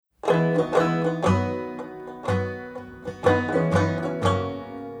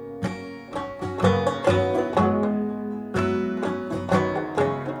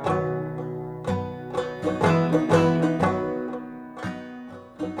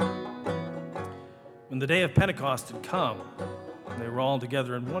When the day of Pentecost had come, they were all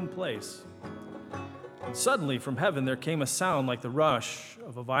together in one place. And suddenly from heaven there came a sound like the rush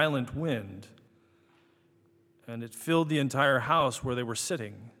of a violent wind, and it filled the entire house where they were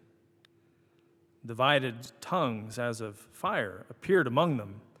sitting. Divided tongues as of fire appeared among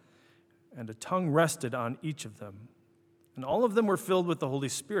them, and a tongue rested on each of them. And all of them were filled with the Holy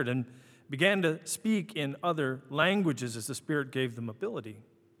Spirit and began to speak in other languages as the Spirit gave them ability.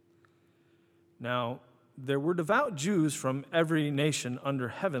 Now, there were devout Jews from every nation under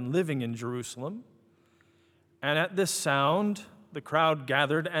heaven living in Jerusalem, and at this sound the crowd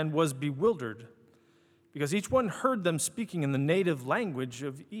gathered and was bewildered, because each one heard them speaking in the native language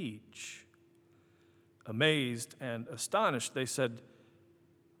of each. Amazed and astonished, they said,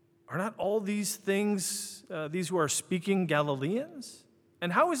 "Are not all these things, these who are speaking, Galileans?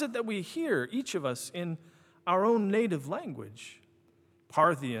 And how is it that we hear, each of us, in our own native language?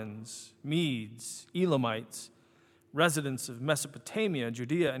 Parthians, Medes, Elamites, residents of Mesopotamia,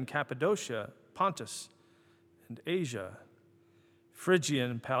 Judea and Cappadocia, Pontus and Asia, Phrygia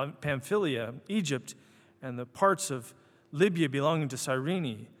and Pamphylia, Egypt, and the parts of Libya belonging to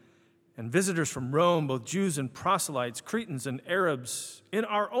Cyrene, and visitors from Rome, both Jews and proselytes, Cretans and Arabs, in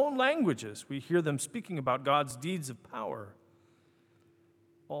our own languages, we hear them speaking about God's deeds of power."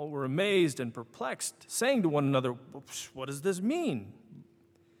 All were amazed and perplexed, saying to one another, "What does this mean?"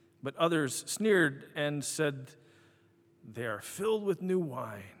 But others sneered and said, "They are filled with new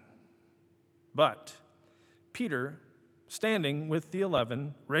wine." But Peter, standing with the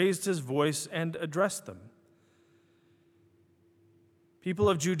 11, raised his voice and addressed them. "People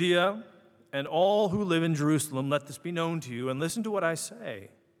of Judea and all who live in Jerusalem, let this be known to you, and listen to what I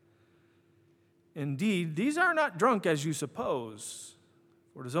say. Indeed, these are not drunk as you suppose,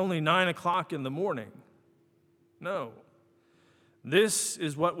 for it is only 9:00 in the morning. No. This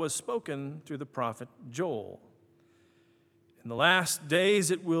is what was spoken through the prophet Joel. In the last days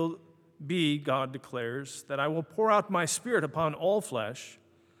it will be, God declares, that I will pour out my Spirit upon all flesh,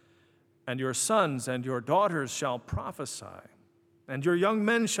 and your sons and your daughters shall prophesy, and your young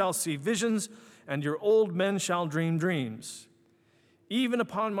men shall see visions, and your old men shall dream dreams. Even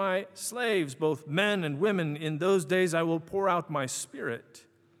upon my slaves, both men and women, in those days I will pour out my Spirit,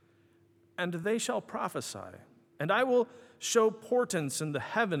 and they shall prophesy. And I will show portents in the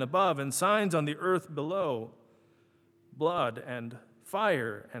heaven above and signs on the earth below, blood and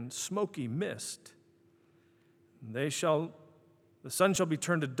fire and smoky mist. The sun shall be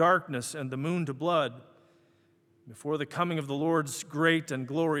turned to darkness and the moon to blood before the coming of the Lord's great and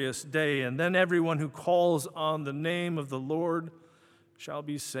glorious day. And then everyone who calls on the name of the Lord shall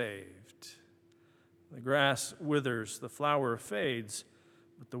be saved. The grass withers, the flower fades,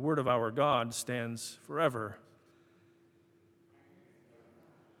 but the word of our God stands forever."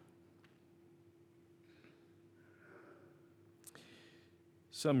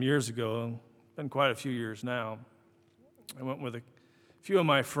 Some years ago, been quite a few years now, I went with a few of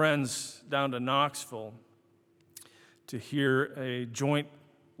my friends down to Knoxville to hear a joint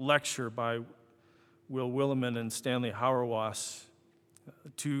lecture by Will Willimon and Stanley Hauerwas,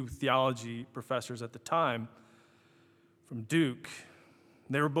 two theology professors at the time from Duke.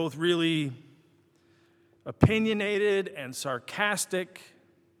 They were both really opinionated and sarcastic,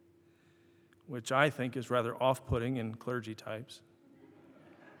 which I think is rather off-putting in clergy types.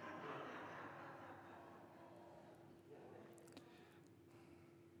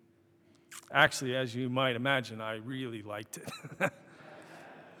 Actually, as you might imagine, I really liked it. But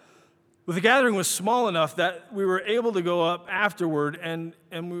the gathering was small enough that we were able to go up afterward and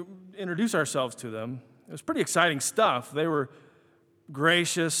we introduce ourselves to them. It was pretty exciting stuff. They were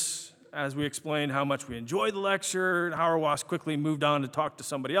gracious as we explained how much we enjoyed the lecture. Hauerwas quickly moved on to talk to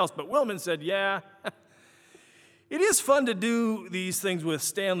somebody else, but Wilman said, "Yeah, it is fun to do these things with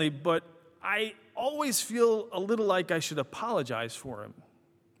Stanley, but I always feel a little like I should apologize for him.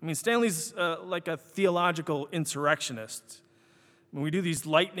 I mean, Stanley's like a theological insurrectionist. When we do these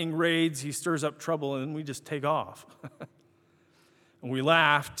lightning raids, he stirs up trouble and we just take off." And we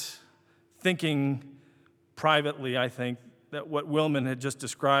laughed, thinking privately, I think, that what Wilman had just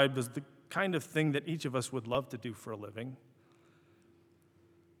described was the kind of thing that each of us would love to do for a living.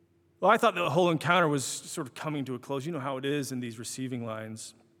 Well, I thought the whole encounter was sort of coming to a close. You know how it is in these receiving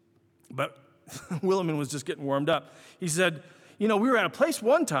lines. But Wilman was just getting warmed up. He said, we were at a place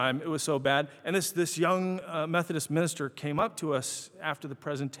one time, it was so bad, and this young Methodist minister came up to us after the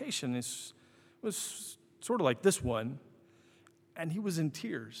presentation. It was sort of like this one, and he was in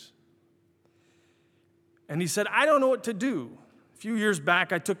tears. And he said, I don't know what to do. A few years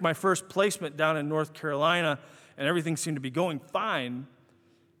back, I took my first placement down in North Carolina, and everything seemed to be going fine,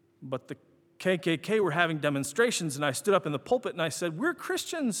 but the KKK were having demonstrations, and I stood up in the pulpit and I said, we're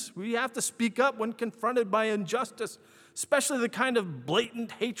Christians. We have to speak up when confronted by injustice, especially the kind of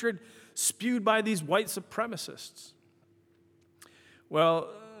blatant hatred spewed by these white supremacists. Well,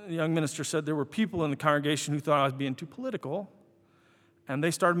 the young minister said there were people in the congregation who thought I was being too political, and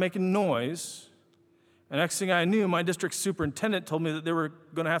they started making noise. And next thing I knew, my district superintendent told me that they were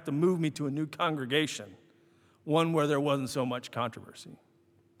going to have to move me to a new congregation, one where there wasn't so much controversy.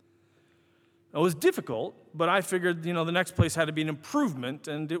 It was difficult, but I figured, the next place had to be an improvement,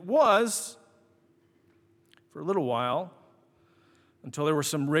 and it was for a little while until there were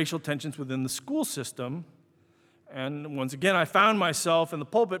some racial tensions within the school system. And once again, I found myself in the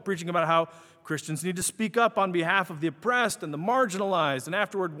pulpit preaching about how Christians need to speak up on behalf of the oppressed and the marginalized. And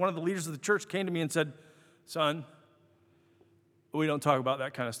afterward, one of the leaders of the church came to me and said, son, we don't talk about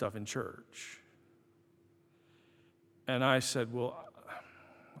that kind of stuff in church. And I said, well,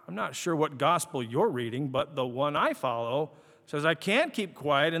 I'm not sure what gospel you're reading, but the one I follow says I can't keep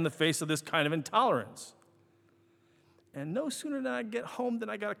quiet in the face of this kind of intolerance. And no sooner did I get home than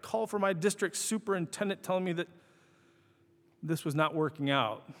I got a call from my district superintendent telling me that this was not working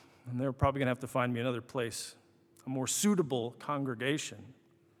out, and they were probably going to have to find me another place, a more suitable congregation.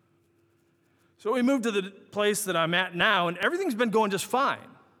 So we moved to the place that I'm at now, and everything's been going just fine.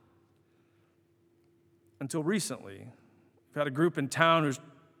 Until recently. We've had a group in town who's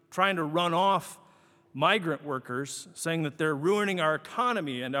trying to run off migrant workers, saying that they're ruining our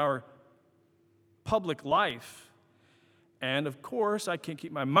economy and our public life. And of course, I can't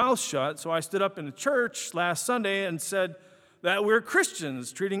keep my mouth shut, so I stood up in the church last Sunday and said that we're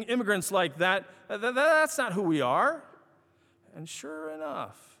Christians, treating immigrants like that. That's not who we are. And sure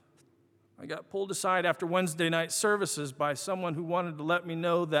enough, I got pulled aside after Wednesday night services by someone who wanted to let me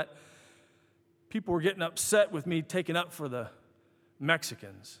know that people were getting upset with me taking up for the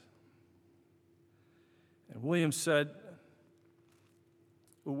Mexicans. And William said,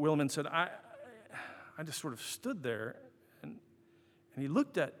 I just sort of stood there, and he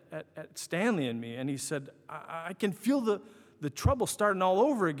looked at Stanley and me, and he said, I can feel the trouble starting all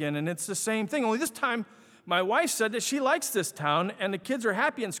over again, and it's the same thing. Only this time, my wife said that she likes this town, and the kids are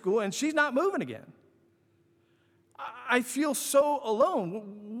happy in school, and she's not moving again. I feel so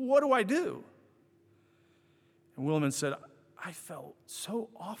alone. What do I do? And Wilman said, I felt so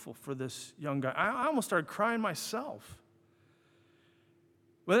awful for this young guy. I almost started crying myself.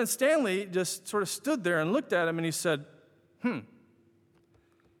 But then Stanley just sort of stood there and looked at him, and he said,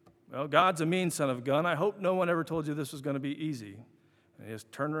 well, God's a mean son of a gun. I hope no one ever told you this was going to be easy. And he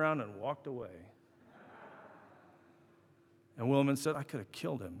just turned around and walked away. And Wilman said, I could have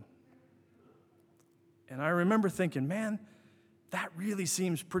killed him. And I remember thinking, man, that really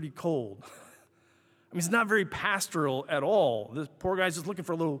seems pretty cold. I mean, it's not very pastoral at all. This poor guy's just looking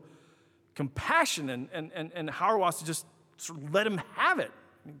for a little compassion, and Howard wants to just sort of let him have it.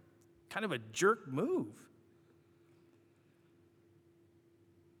 I mean, kind of a jerk move.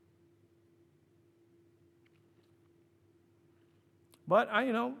 But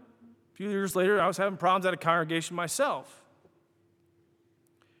a few years later, I was having problems at a congregation myself.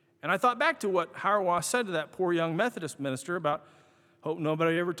 And I thought back to what Howard said to that poor young Methodist minister about, hope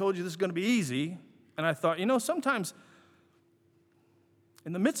nobody ever told you this is going to be easy. And I thought, sometimes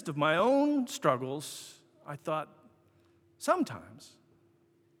in the midst of my own struggles, I thought, sometimes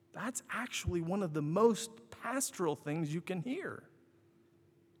that's actually one of the most pastoral things you can hear.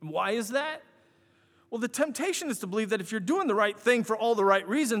 And why is that? Well, the temptation is to believe that if you're doing the right thing for all the right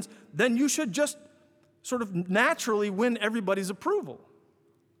reasons, then you should just sort of naturally win everybody's approval. I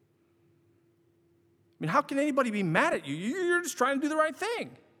mean, how can anybody be mad at you? You're just trying to do the right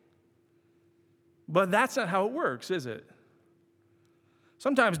thing. But that's not how it works, is it?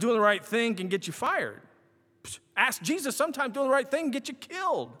 Sometimes doing the right thing can get you fired. Ask Jesus, sometimes doing the right thing can get you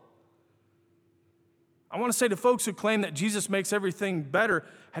killed. I want to say to folks who claim that Jesus makes everything better,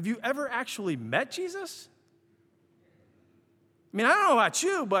 have you ever actually met Jesus? I mean, I don't know about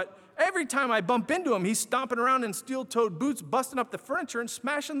you, but every time I bump into him, he's stomping around in steel-toed boots, busting up the furniture and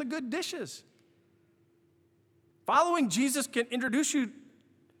smashing the good dishes. Following Jesus can introduce you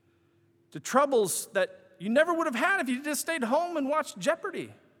to troubles that you never would have had if you just stayed home and watched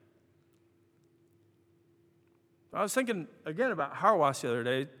Jeopardy. I was thinking again about Harwas the other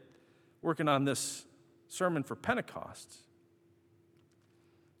day, working on this sermon for Pentecost.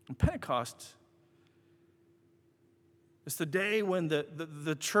 And Pentecost is the day when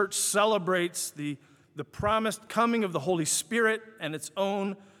the church celebrates the promised coming of the Holy Spirit and its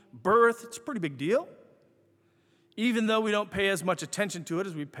own birth. It's a pretty big deal, even though we don't pay as much attention to it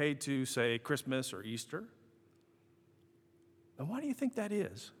as we pay to, say, Christmas or Easter. And why do you think that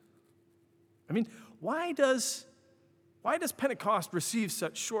is? I mean, why does Pentecost receive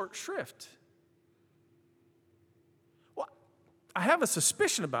such short shrift? Well, I have a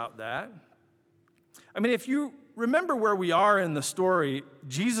suspicion about that. I mean, if you remember where we are in the story,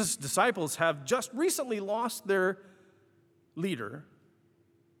 Jesus' disciples have just recently lost their leader.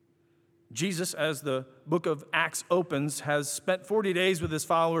 Jesus, as the book of Acts opens, has spent 40 days with his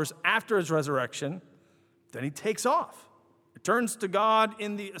followers after his resurrection. Then he takes off, returns to God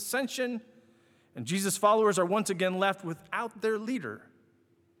in the ascension, and Jesus' followers are once again left without their leader.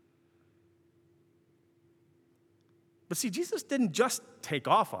 But see, Jesus didn't just take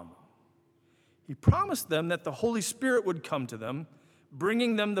off on them. He promised them that the Holy Spirit would come to them,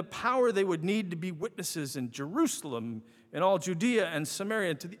 bringing them the power they would need to be witnesses in Jerusalem, in all Judea and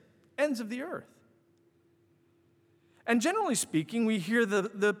Samaria, to the ends of the earth. And generally speaking, we hear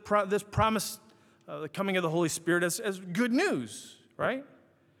this promise, the coming of the Holy Spirit, as good news, right?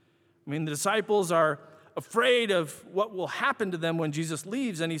 I mean, the disciples are afraid of what will happen to them when Jesus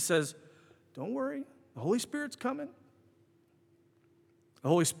leaves, and he says, don't worry, the Holy Spirit's coming. The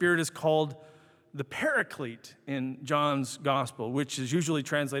Holy Spirit is called the Paraclete in John's Gospel, which is usually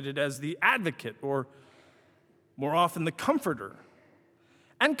translated as the Advocate, or more often the Comforter.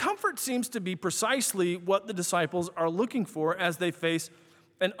 And comfort seems to be precisely what the disciples are looking for as they face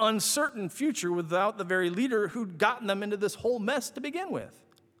an uncertain future without the very leader who'd gotten them into this whole mess to begin with.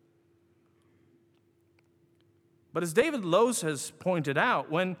 But as David Lose has pointed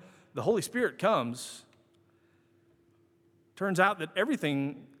out, when the Holy Spirit comes, turns out that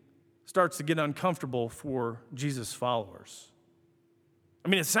everything starts to get uncomfortable for Jesus' followers. I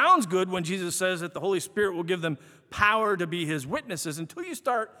mean, it sounds good when Jesus says that the Holy Spirit will give them power to be his witnesses until you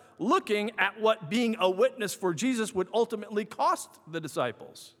start looking at what being a witness for Jesus would ultimately cost the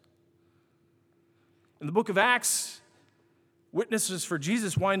disciples. In the book of Acts, witnesses for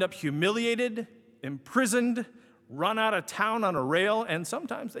Jesus wind up humiliated, imprisoned, run out of town on a rail, and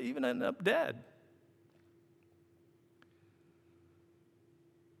sometimes they even end up dead.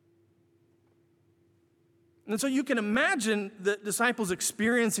 And so you can imagine the disciples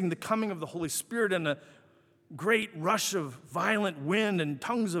experiencing the coming of the Holy Spirit in a great rush of violent wind and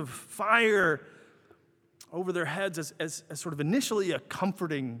tongues of fire over their heads as sort of initially a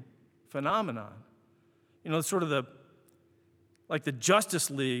comforting phenomenon. You know, sort of like the Justice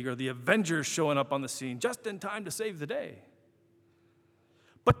League or the Avengers showing up on the scene just in time to save the day.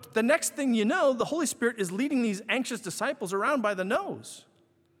 But the next thing you know, the Holy Spirit is leading these anxious disciples around by the nose,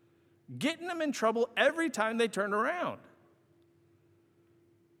 getting them in trouble every time they turn around.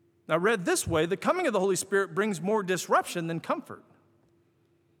 Now, read this way, the coming of the Holy Spirit brings more disruption than comfort,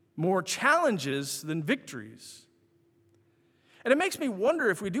 more challenges than victories. And it makes me wonder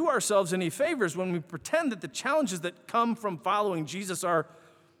if we do ourselves any favors when we pretend that the challenges that come from following Jesus are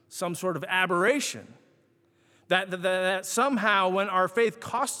some sort of aberration, that somehow when our faith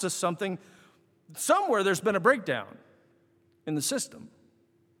costs us something, somewhere there's been a breakdown in the system.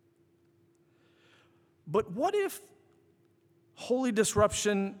 But what if holy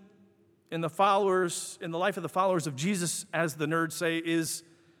disruption in the life of the followers of Jesus, as the nerds say, is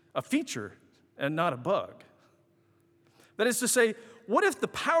a feature and not a bug? That is to say, what if the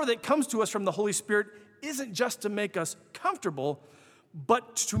power that comes to us from the Holy Spirit isn't just to make us comfortable,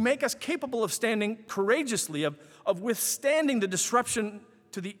 but to make us capable of standing courageously, of withstanding the disruption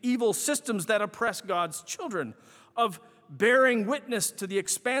to the evil systems that oppress God's children, of bearing witness to the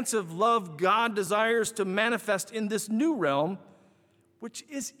expansive love God desires to manifest in this new realm, which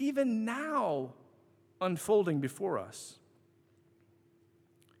is even now unfolding before us?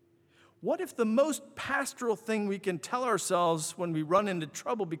 What if the most pastoral thing we can tell ourselves when we run into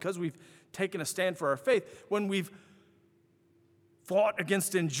trouble because we've taken a stand for our faith, when we've fought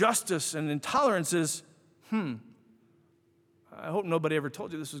against injustice and intolerance is, I hope nobody ever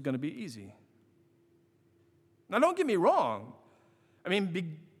told you this was going to be easy. Now, don't get me wrong. I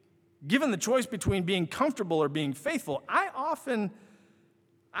mean, given the choice between being comfortable or being faithful, I'm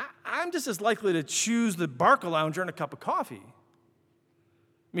just as likely to choose the Barcalounger and a cup of coffee.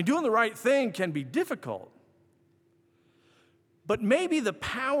 I mean, doing the right thing can be difficult. But maybe the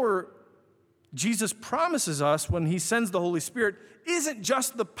power Jesus promises us when he sends the Holy Spirit isn't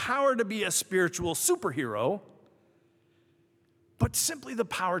just the power to be a spiritual superhero, but simply the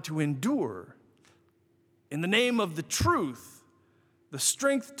power to endure in the name of the truth the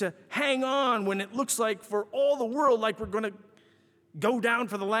strength to hang on when it looks like for all the world like we're going to go down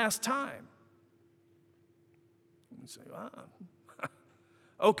for the last time. You say,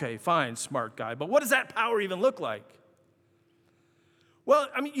 okay, fine, smart guy, but what does that power even look like? Well,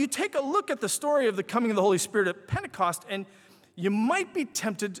 I mean, you take a look at the story of the coming of the Holy Spirit at Pentecost, and you might be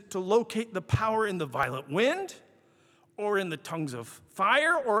tempted to locate the power in the violent wind, or in the tongues of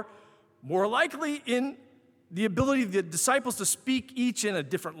fire, or more likely in the ability of the disciples to speak each in a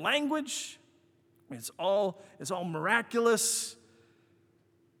different language. I mean, it's all miraculous,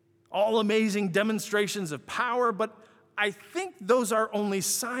 all amazing demonstrations of power, but I think those are only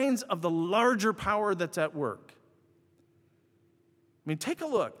signs of the larger power that's at work. I mean, take a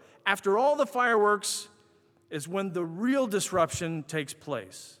look. After all the fireworks is when the real disruption takes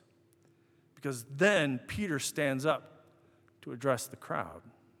place, because then Peter stands up to address the crowd.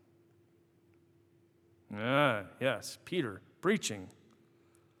 Yes, Peter preaching.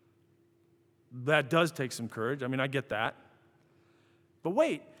 That does take some courage. I mean, I get that. But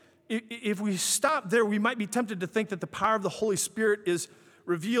wait, if we stop there, we might be tempted to think that the power of the Holy Spirit is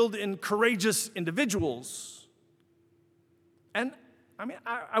revealed in courageous individuals. And I mean,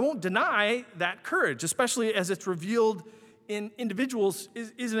 I won't deny that courage, especially as it's revealed in individuals,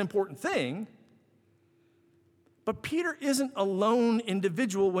 is an important thing. But Peter isn't a lone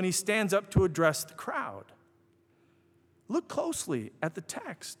individual when he stands up to address the crowd. Look closely at the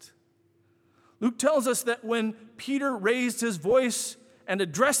text. Luke tells us that when Peter raised his voice and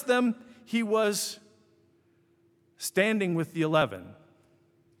addressed them, he was standing with the 11.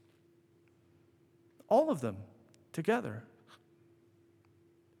 All of them together.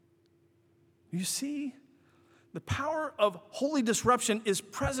 You see, the power of holy disruption is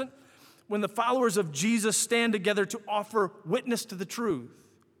present when the followers of Jesus stand together to offer witness to the truth.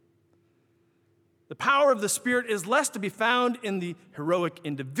 The power of the Spirit is less to be found in the heroic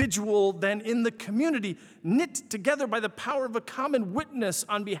individual than in the community, knit together by the power of a common witness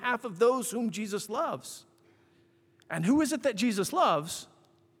on behalf of those whom Jesus loves. And who is it that Jesus loves?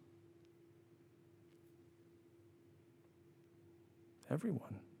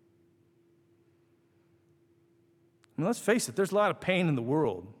 Everyone. I mean, let's face it, there's a lot of pain in the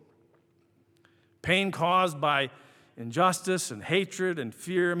world. Pain caused by injustice and hatred and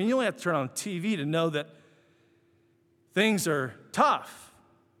fear. I mean, you only have to turn on TV to know that things are tough.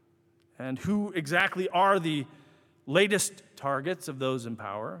 And who exactly are the latest targets of those in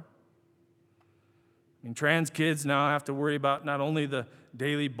power? I mean, trans kids now have to worry about not only the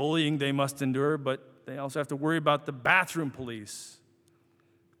daily bullying they must endure, but they also have to worry about the bathroom police,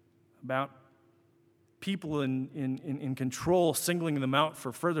 about people in control singling them out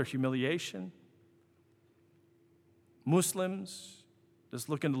for further humiliation. Muslims just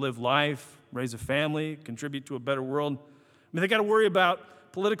looking to live life, raise a family, contribute to a better world. I mean, they got to worry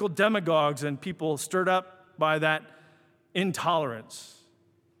about political demagogues and people stirred up by that intolerance.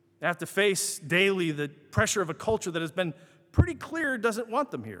 They have to face daily the pressure of a culture that has been pretty clear doesn't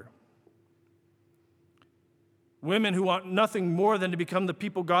want them here. Women who want nothing more than to become the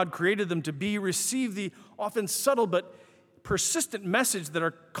people God created them to be receive the often subtle but persistent message that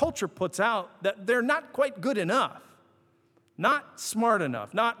our culture puts out that they're not quite good enough. Not smart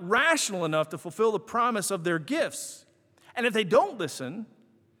enough, not rational enough to fulfill the promise of their gifts. And if they don't listen,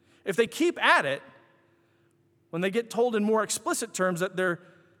 if they keep at it, when they get told in more explicit terms that they're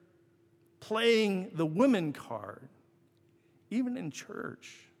playing the women card, even in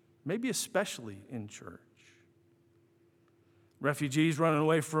church, maybe especially in church. Refugees running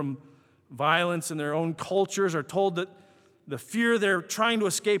away from violence in their own cultures are told that the fear they're trying to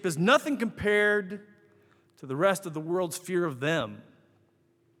escape is nothing compared to the rest of the world's fear of them.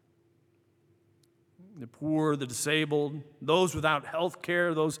 The poor, the disabled, those without health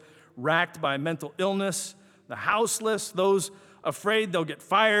care, those racked by mental illness, the houseless, those afraid they'll get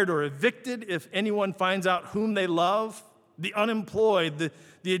fired or evicted if anyone finds out whom they love, the unemployed,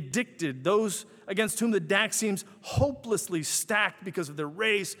 the addicted, those against whom the deck seems hopelessly stacked because of their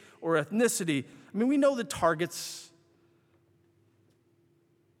race or ethnicity. I mean, we know the targets.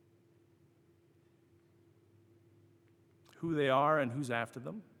 Who they are and who's after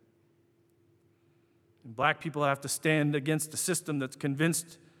them. And black people have to stand against a system that's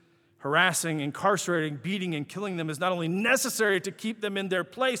convinced harassing, incarcerating, beating, and killing them is not only necessary to keep them in their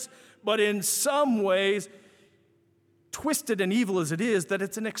place, but in some ways, twisted and evil as it is, that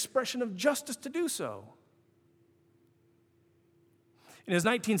it's an expression of justice to do so. In his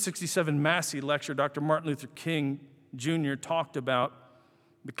 1967 Massey lecture, Dr. Martin Luther King Jr. talked about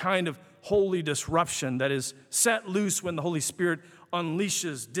the kind of holy disruption that is set loose when the Holy Spirit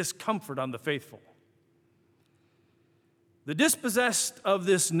unleashes discomfort on the faithful. The dispossessed of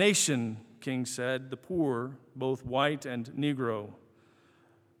this nation, King said, the poor, both white and Negro,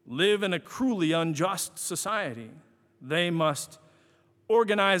 live in a cruelly unjust society. They must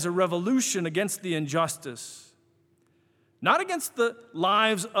organize a revolution against the injustice, not against the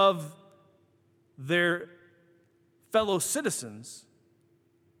lives of their fellow citizens,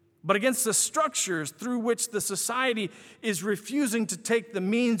 but against the structures through which the society is refusing to take the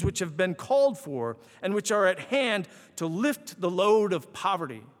means which have been called for and which are at hand to lift the load of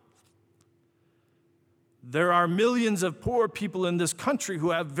poverty. There are millions of poor people in this country who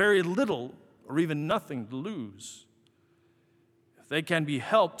have very little or even nothing to lose. If they can be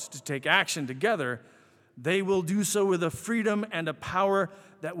helped to take action together, they will do so with a freedom and a power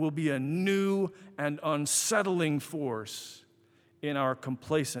that will be a new and unsettling force in our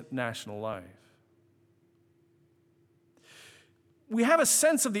complacent national life. We have a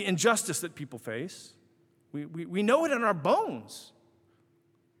sense of the injustice that people face. We know it in our bones.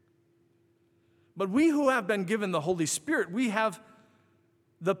 But we who have been given the Holy Spirit, we have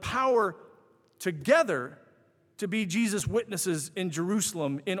the power together to be Jesus' witnesses in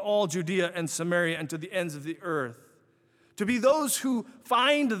Jerusalem, in all Judea and Samaria, and to the ends of the earth. To be those who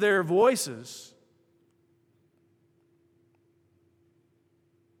find their voices,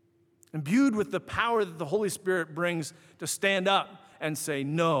 imbued with the power that the Holy Spirit brings to stand up and say,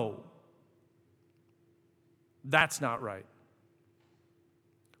 no, that's not right.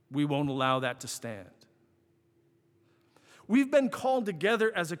 We won't allow that to stand. We've been called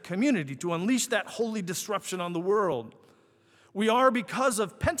together as a community to unleash that holy disruption on the world. We are, because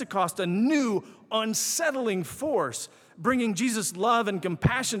of Pentecost, a new, unsettling force, bringing Jesus' love and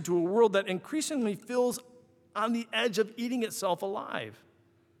compassion to a world that increasingly feels on the edge of eating itself alive.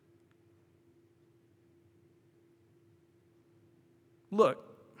 Look,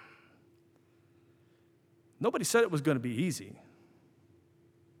 nobody said it was going to be easy,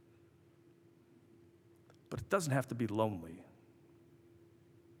 but it doesn't have to be lonely.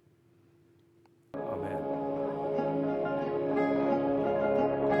 Amen.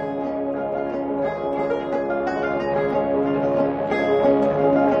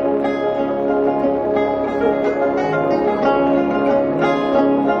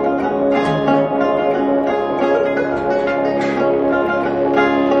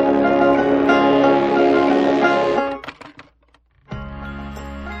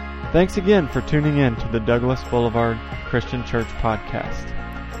 Thanks again for tuning in to the Douglas Boulevard Christian Church podcast.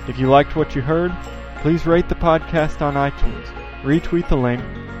 If you liked what you heard, please rate the podcast on iTunes, retweet the link,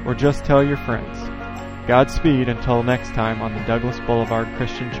 or just tell your friends. Godspeed until next time on the Douglas Boulevard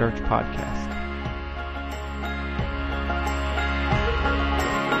Christian Church podcast.